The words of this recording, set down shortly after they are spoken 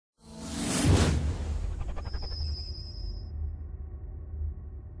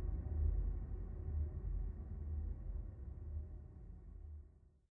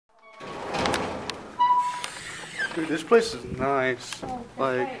Dude, this place is nice. Oh, that's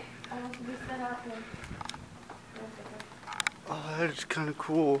Like, right. I want to be set up here. oh, that is kind of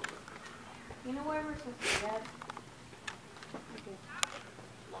cool. You know where we're supposed to be at?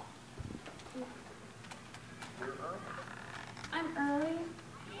 I'm early.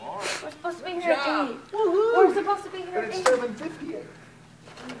 You are. We're supposed to be here Good at job. 8. Woohoo! We're supposed to be here But at it's 8. 7:58.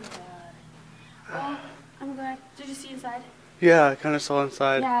 Well, I'm glad. Did you see inside? Yeah, I kind of saw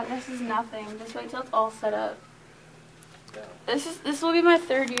inside. Yeah, this is nothing. Just wait till it's all set up. This will be my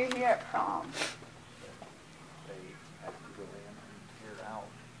 3rd year here at prom. They have to go in and tear it out.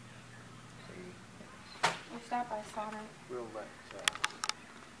 See, We start by Sonic. we'll let,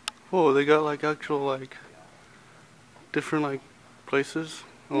 Whoa, they got like actual like different like places.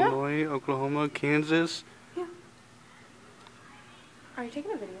 Yeah. Illinois, Oklahoma, Kansas. Yeah. Are you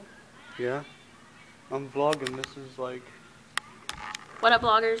taking a video? Yeah. I'm vlogging. This is like. What up,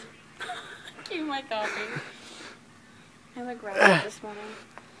 vloggers? Give me my coffee. I like breakfast this morning.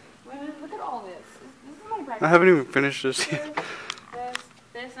 Look at all this. This is my breakfast. I haven't even finished this yet.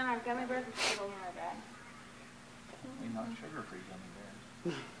 This, and I've got my breakfast table in my bag. we're not sugar-free gummy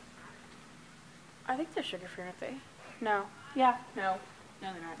bears. I think they're sugar-free, aren't they? No. Yeah. No.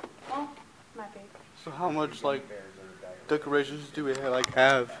 No, they're not. Well, might be. So how much like Bears are diet. decorations do we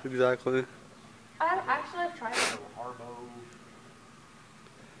have exactly? I've tried them. Harbo.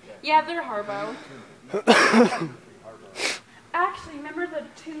 Yeah, they're Harbo. Harbo. Actually, remember the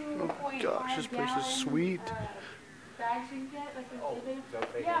 2.5 Oh gosh, this place is gallon, sweet. Bags you can get? Like Oh, the is that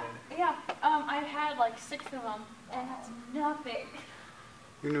what they yeah, had in it? yeah. I've had like 6 of them, and that's nothing.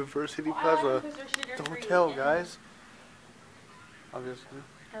 University Well, Plaza. because they're sugar-free Don't tell, and- guys. Obviously.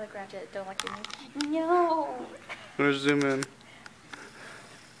 I like Ratchet. Don't like me. No. I'm gonna zoom in.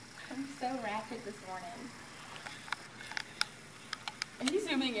 I'm so ratchet this morning. Are you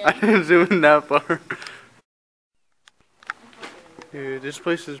zooming in? I didn't zoom in that far. Dude, this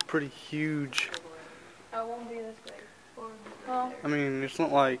place is pretty huge. I won't be this big. Well, I mean, it's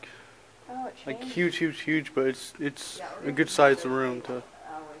not like it changed. huge, but it's a good size room to.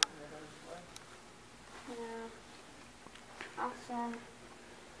 Yeah. Awesome.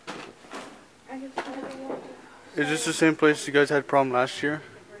 I guess it's gonna be Is this the same place you guys had prom last year?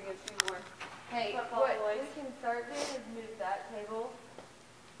 Hey, what we can start doing is move that table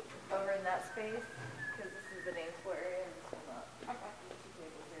over in that space, because this is the dance floor area and this will not. Okay. There's 2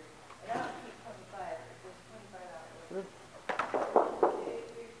 tables here. And I don't keep 25, there's 25 out there. 1, 2,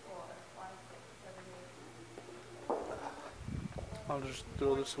 3, 4, 5, 6, 7, 8. I'll just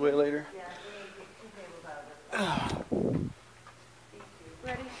throw this away later. Yeah, we need to get 2 tables out of this.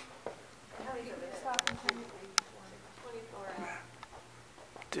 ready. How many over there? Stop and turn. 24 out.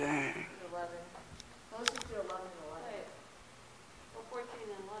 Dang. 11. Well, let's just do 11 and 11. Well, 14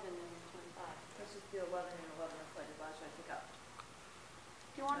 and 11 and 25. Let's just do 11 and 11. That's what I did last year. I took out.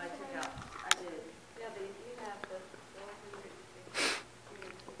 Do you want I to took out. I did. Yeah, but you have the 160.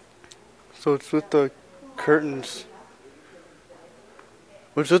 So it's with the curtains.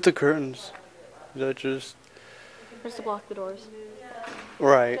 What's with the curtains? Is that just Just to block the doors.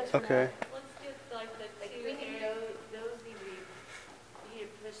 right? Okay. Let's get like the Like, two we can air. go, those need to be, you need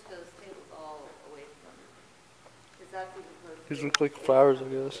to push those tables all away from, because that's even close. These look like flowers, I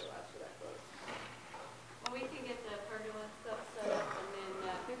guess. Well, we can get the pergola stuff set up and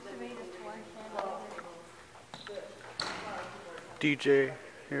then, then we can do DJ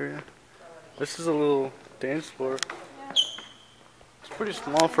area. This is a little dance floor. It's pretty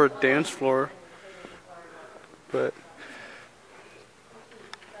small for a dance floor, but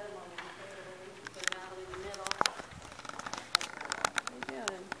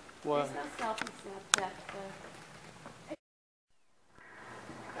what? There's no selfie Snapchat stuff.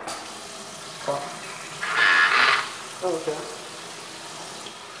 Oh, okay.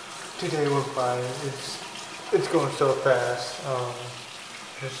 Today went by. It's going so fast.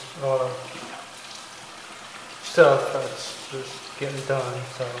 Just a lot of stuff that's just getting done.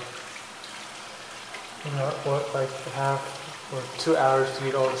 So, you know what, like half or 2 hours to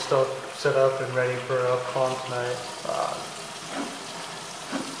get all the stuff set up and ready for a prom tonight.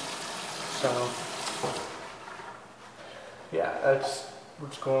 So, yeah, that's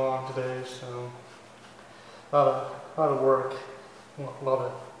what's going on today. So, a lot of work, a lot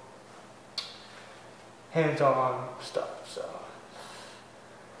of hands-on stuff. So,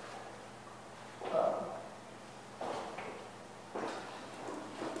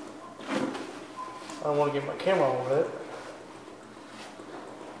 I don't want to get my camera on with it.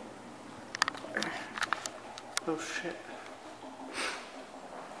 Oh shit.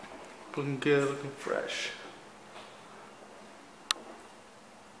 Looking good, looking fresh.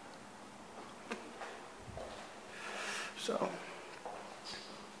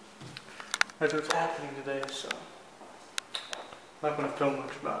 That's what's happening today, so I'm not going to film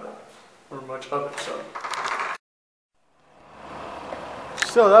much about it, or much of it, so.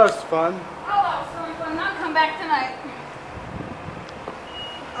 So that was fun. Oh, that was so much fun. I'll come back tonight.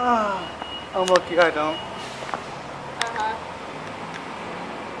 I'm lucky I don't.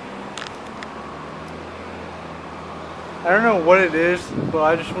 I don't know what it is, but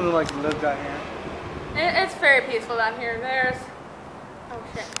I just want to like live down here. It's very peaceful down here.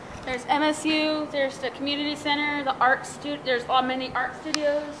 There's MSU, there's the community center, the there's many art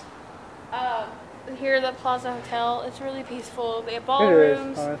studios. Here, the Plaza Hotel, it's really peaceful. They have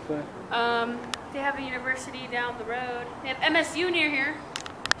ballrooms. It is, honestly. They have a university down the road. They have MSU near here,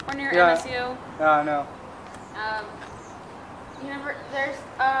 or near Yeah. MSU. Yeah, I know. There's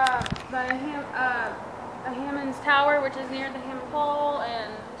the Hammond's Tower, which is near the Hammond Hall,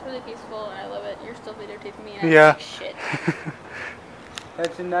 and it's really peaceful, and I love it. You're still videotaping me, and I Yeah. like shit.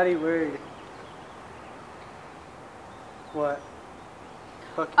 That's a nutty word. What?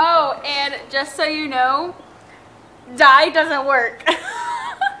 Fuck you. Oh, and just so you know, dye doesn't work.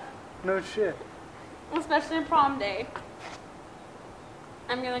 No shit. Especially prom day.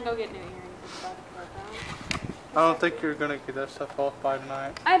 I'm gonna go get new earrings and stuff. I don't think you're gonna get that stuff off by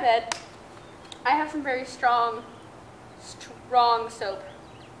tonight. I bet. I have some very strong soap.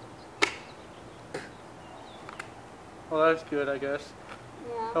 Well, that's good, I guess.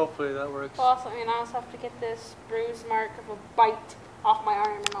 Yeah. Hopefully that works. Well, also, I also have to get this bruise mark of a bite off my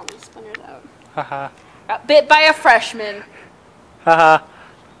arm and all these splinters out. Haha. Got bit by a freshman. Haha.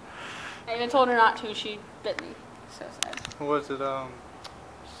 I even told her not to. She bit me. So sad. Was it,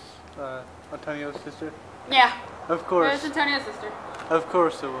 Antonio's sister? Yeah. Of It course. was Antonio's sister. Of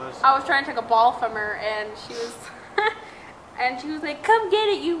course it was. I was trying to take a ball from her, and she was, like, "Come get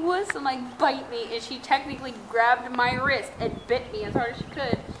it, you wuss!" I'm like, "Bite me!" And she technically grabbed my wrist and bit me as hard as she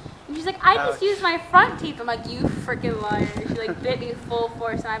could. And she's like, "I just Ouch. used my front teeth." I'm like, "You freaking liar!" And she like bit me full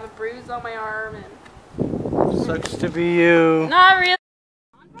force, and I have a bruise on my arm. And Sucks to be you. not really.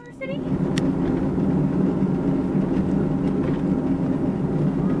 City?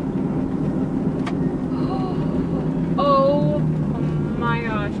 Oh my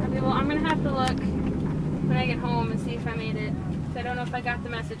gosh. Okay, well, I'm gonna have to look when I get home and see if I made it. 'Cause I don't know if I got the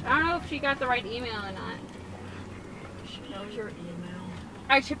message. I don't know if she got the right email or not. She knows your email.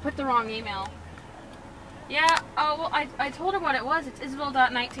 I should put the wrong email. Yeah, oh, well, I told her what it was. It's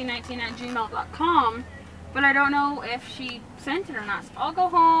isabel.1919@gmail.com. But I don't know if she sent it or not. So I'll go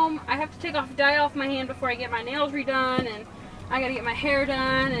home. I have to take dye off my hand before I get my nails redone. And I gotta get my hair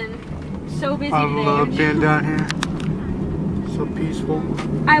done. And I'm so busy I today. love being down here. So peaceful.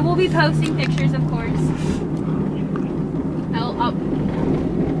 I will be posting pictures, of course. I'll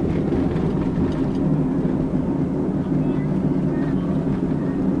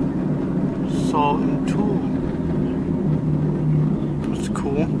Salt and tool. That's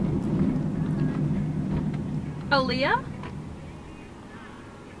cool. Aaliyah?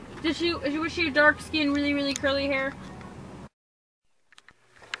 Was she dark skin, really, really curly hair?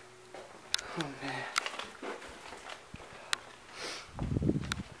 Oh man.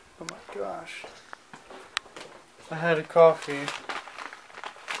 Oh my gosh. I had a coffee.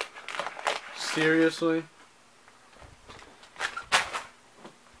 Seriously?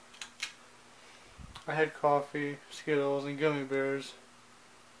 I had coffee, Skittles, and gummy bears.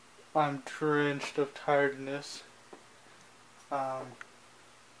 I'm drenched of tiredness.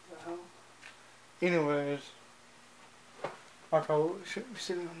 Anyways, I probably shouldn't be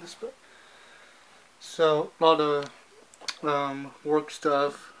sitting on this, but so a lot of work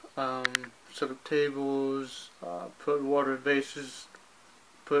stuff. Set up tables, put water in vases,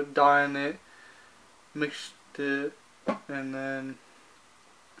 put dye in it, mixed it, and then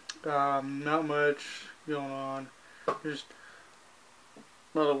not much going on. Just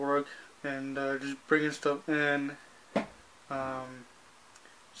a lot of work and just bringing stuff in.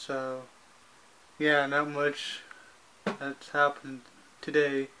 So yeah, not much that's happened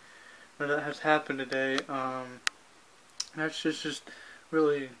today, or that has happened today. That's just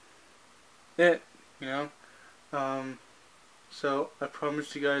really it, you know. So I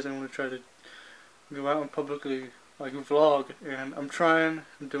promised you guys I'm gonna try to go out and publicly like vlog, and I'm trying.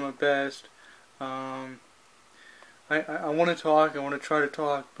 I'm doing my best. I want to talk. I want to try to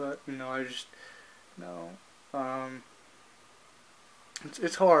talk, but you know, I just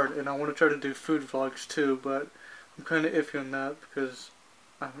it's hard, and I want to try to do food vlogs too, but I'm kind of iffy on that because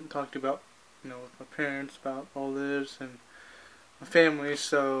I haven't talked about, you know, with my parents about all this and my family.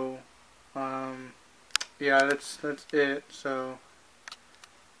 So yeah, that's it. So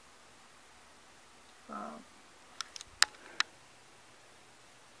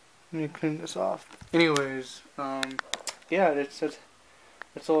Let me clean this off. Anyways, yeah,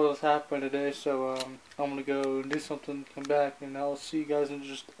 that's all that's happened today. So I'm gonna go do something, come back, and I'll see you guys in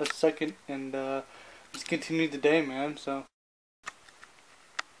just a second, and let's continue the day, man. So,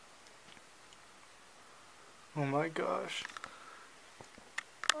 oh my gosh,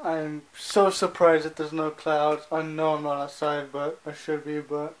 I'm so surprised that there's no clouds. I know I'm not outside, but I should be.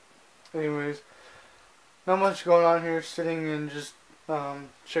 But anyways, not much going on here. Sitting and just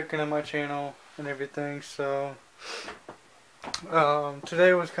checking out my channel and everything. So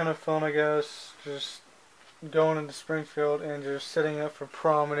today was kind of fun, I guess. Just going into Springfield and just setting up for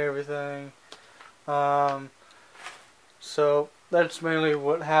prom and everything. So that's mainly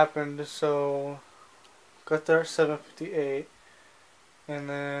what happened. So got there at 7:58, and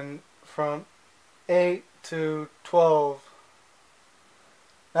then from 8 to 12,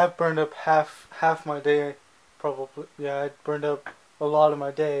 that burned up half my day, probably. Yeah, it burned up a lot of my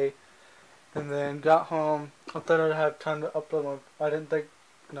day. And then got home. I thought I'd have time to upload my. I didn't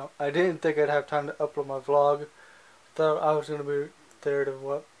think I'd have time to upload my vlog. Thought I was gonna be there to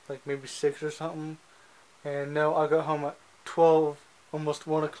what, like maybe 6 or something. And no, I got home at 12, almost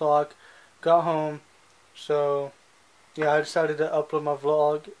 1 o'clock. Got home, so yeah, I decided to upload my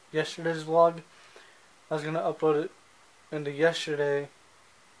vlog, yesterday's vlog. I was gonna upload it into yesterday,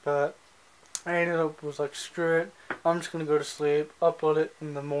 but I ended up was like, screw it. I'm just gonna go to sleep, upload it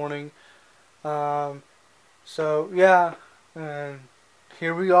in the morning. So yeah, and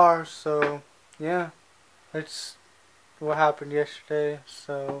here we are. So yeah, it's what happened yesterday.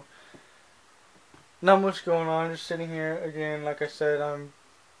 So not much going on. Just sitting here again. Like I said,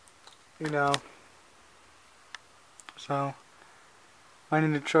 so I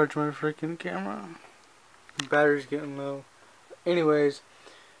need to charge my freaking camera. The battery's getting low. Anyways,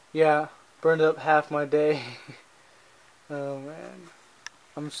 yeah, burned up half my day. Oh man,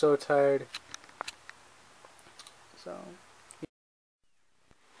 I'm so tired. So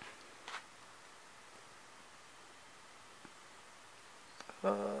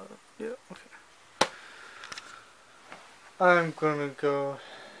yeah, okay. I'm gonna go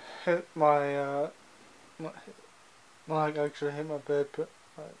hit like actually hit my bed, but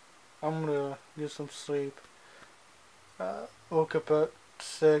I'm gonna get some sleep. Woke up at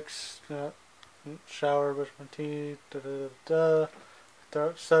 6, shower, brush my teeth, start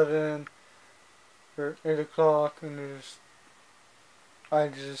at 7 or 8 o'clock, and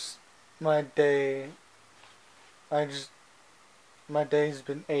my day, my day's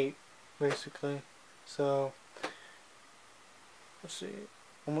been 8, basically. So, let's see,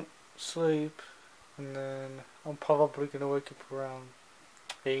 I'm gonna sleep, and then I'm probably gonna wake up around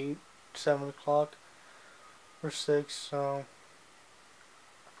 8, 7 o'clock, or 6, so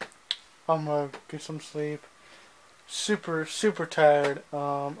I'm gonna get some sleep. Super, super tired.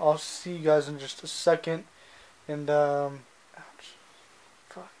 I'll see you guys in just a second, and, ouch,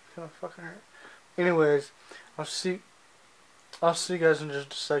 fuck, it's gonna fucking hurt. Anyways, I'll see you guys in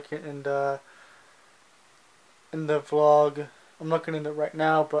just a second, and, in the vlog. I'm not gonna end it right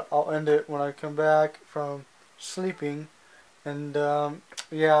now, but I'll end it when I come back from sleeping. And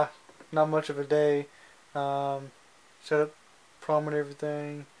yeah, not much of a day. Set up prom and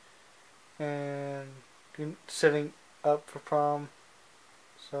everything, and setting up for prom.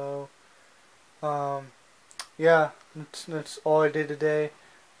 So yeah, that's all I did today.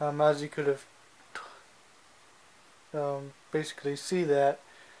 As you could have basically see that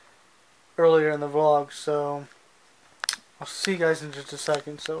earlier in the vlog. So I'll see you guys in just a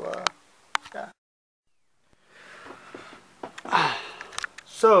second. So yeah.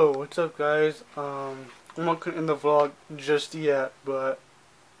 So what's up, guys? I'm not gonna end the vlog just yet, but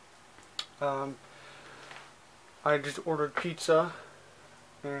I just ordered pizza,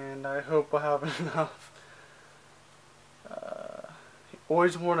 and I hope I have enough.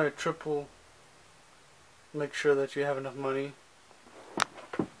 Always want to triple make sure that you have enough money.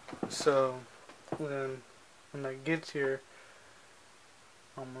 So when that gets here,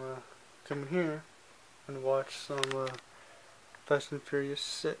 I'm gonna come in here and watch some Fast and Furious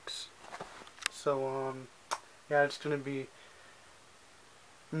 6. So yeah, it's gonna be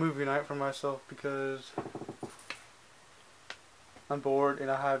movie night for myself because I'm bored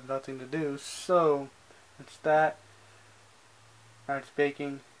and I have nothing to do. So it's that. Now it's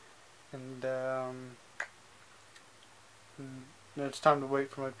baking, and it's time to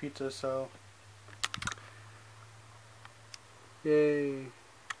wait for my pizza. So yay!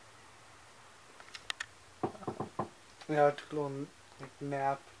 Yeah, I took a little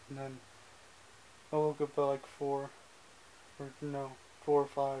nap, and then I woke up at like 4 or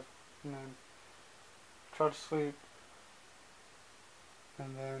 5, and then tried to sleep,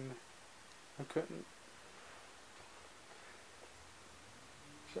 and then I couldn't.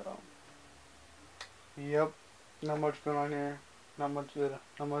 So, yep, not much going on here. Not much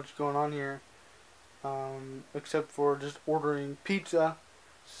going on here. Except for just ordering pizza.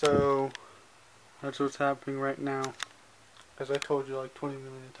 So that's what's happening right now. As I told you like 20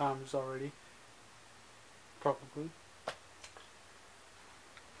 million times already. Probably.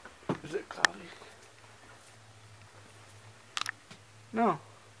 Is it cloudy? No.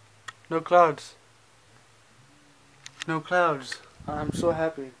 No clouds. No clouds. I'm so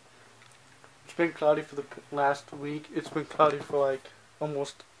happy. It's been cloudy for the last week. It's been cloudy for like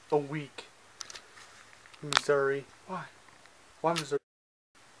almost a week. Missouri. Why? Why Missouri?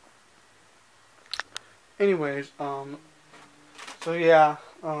 Anyways, so yeah,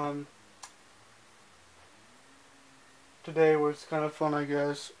 today was kind of fun, I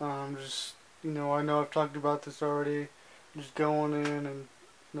guess. Just, I know I've talked about this already. Just going in and,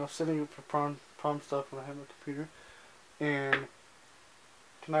 setting up for prom stuff when I have my computer. And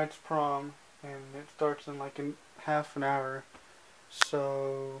tonight's prom, and it starts in like in half an hour.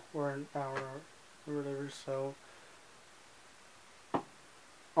 So, or an hour, or whatever. So,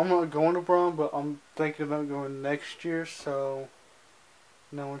 I'm not going to prom, but I'm thinking about going next year. So,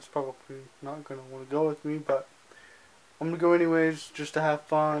 no one's probably not going to want to go with me, but I'm going to go anyways just to have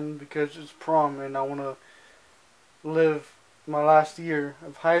fun because it's prom and I want to live my last year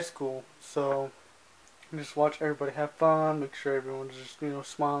of high school. So, just watch everybody have fun, make sure everyone's just,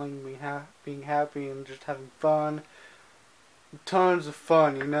 smiling, being happy and just having fun. Tons of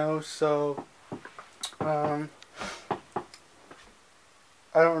fun, so, I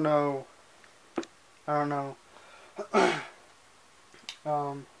don't know.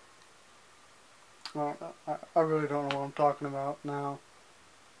 um, I really don't know what I'm talking about now.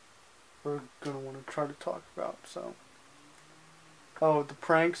 We're gonna want to try to talk about, so. Oh, the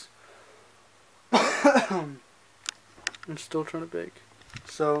pranks. I'm still trying to bake.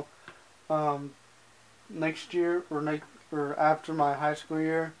 So, next year or after my high school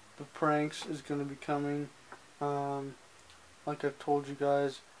year, the pranks is gonna be coming. Like I've told you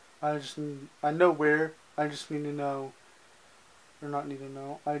guys, I know where. I just need to know, or not need to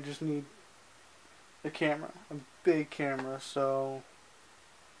know. I just need a camera, a big camera. So,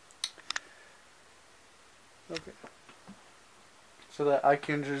 okay, so that I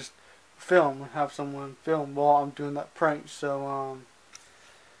can just film and have someone film while I'm doing that prank. So,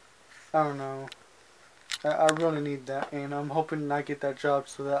 I don't know. I really need that, and I'm hoping I get that job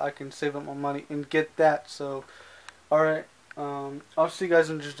so that I can save up my money and get that. So, alright, I'll see you guys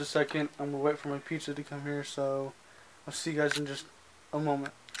in just a second. I'm gonna wait for my pizza to come here, so I'll see you guys in just a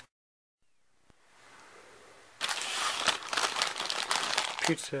moment.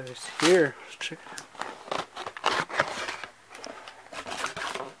 Pizza is here. Let's check it out.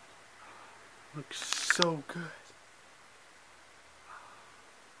 Looks so good.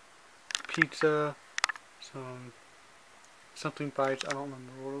 Pizza, something bites. I don't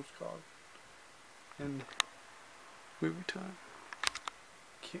remember what it was called. And movie time.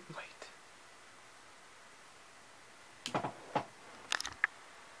 Can't wait.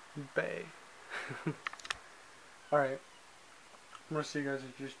 Bay. Alright. I'm gonna see you guys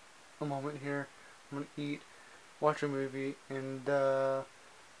in just a moment here. I'm gonna eat, watch a movie, and I'm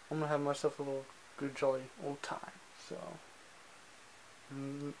gonna have myself a little good jolly old time. So,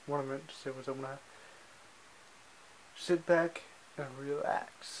 what I meant to say was I'm gonna sit back and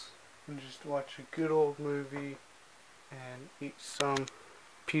relax and just watch a good old movie and eat some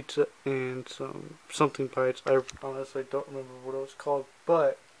pizza and something bites. I honestly don't remember what it was called,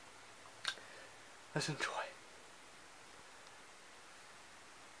 but let's enjoy.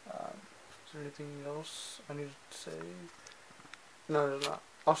 Is there anything else I need to say? No, there's not.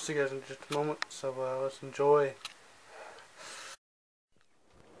 I'll see you guys in just a moment, so let's enjoy.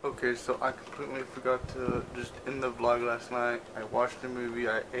 Okay, so I completely forgot to just end the vlog last night. I watched the movie,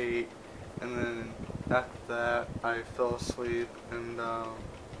 I ate, and then after that I fell asleep, and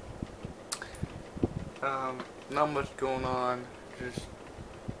not much going on, just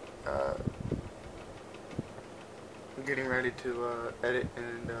getting ready to edit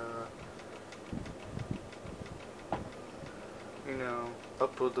and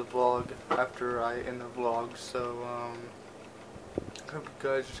upload the vlog after I end the vlog. So hope you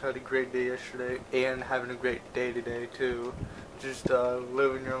guys just had a great day yesterday and having a great day today too. Just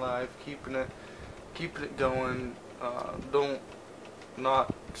living your life, keeping it going.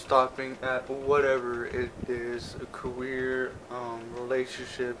 Not stopping at whatever it is, a career,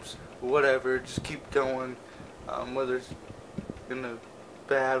 relationships, whatever. Just keep going, whether it's in the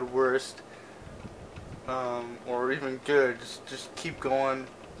bad, worst. or even good, just keep going.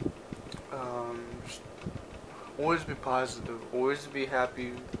 Just always be positive. Always be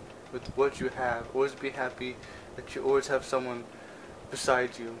happy with what you have. Always be happy that you always have someone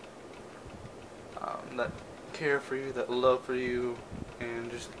beside you that care for you, that love for you, and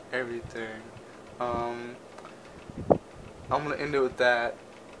just everything. I'm gonna end it with that.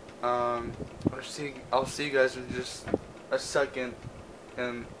 I'll see you guys in just a second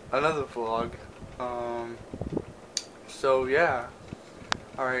in another vlog. So yeah.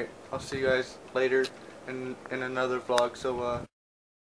 Alright, I'll see you guys later in another vlog. So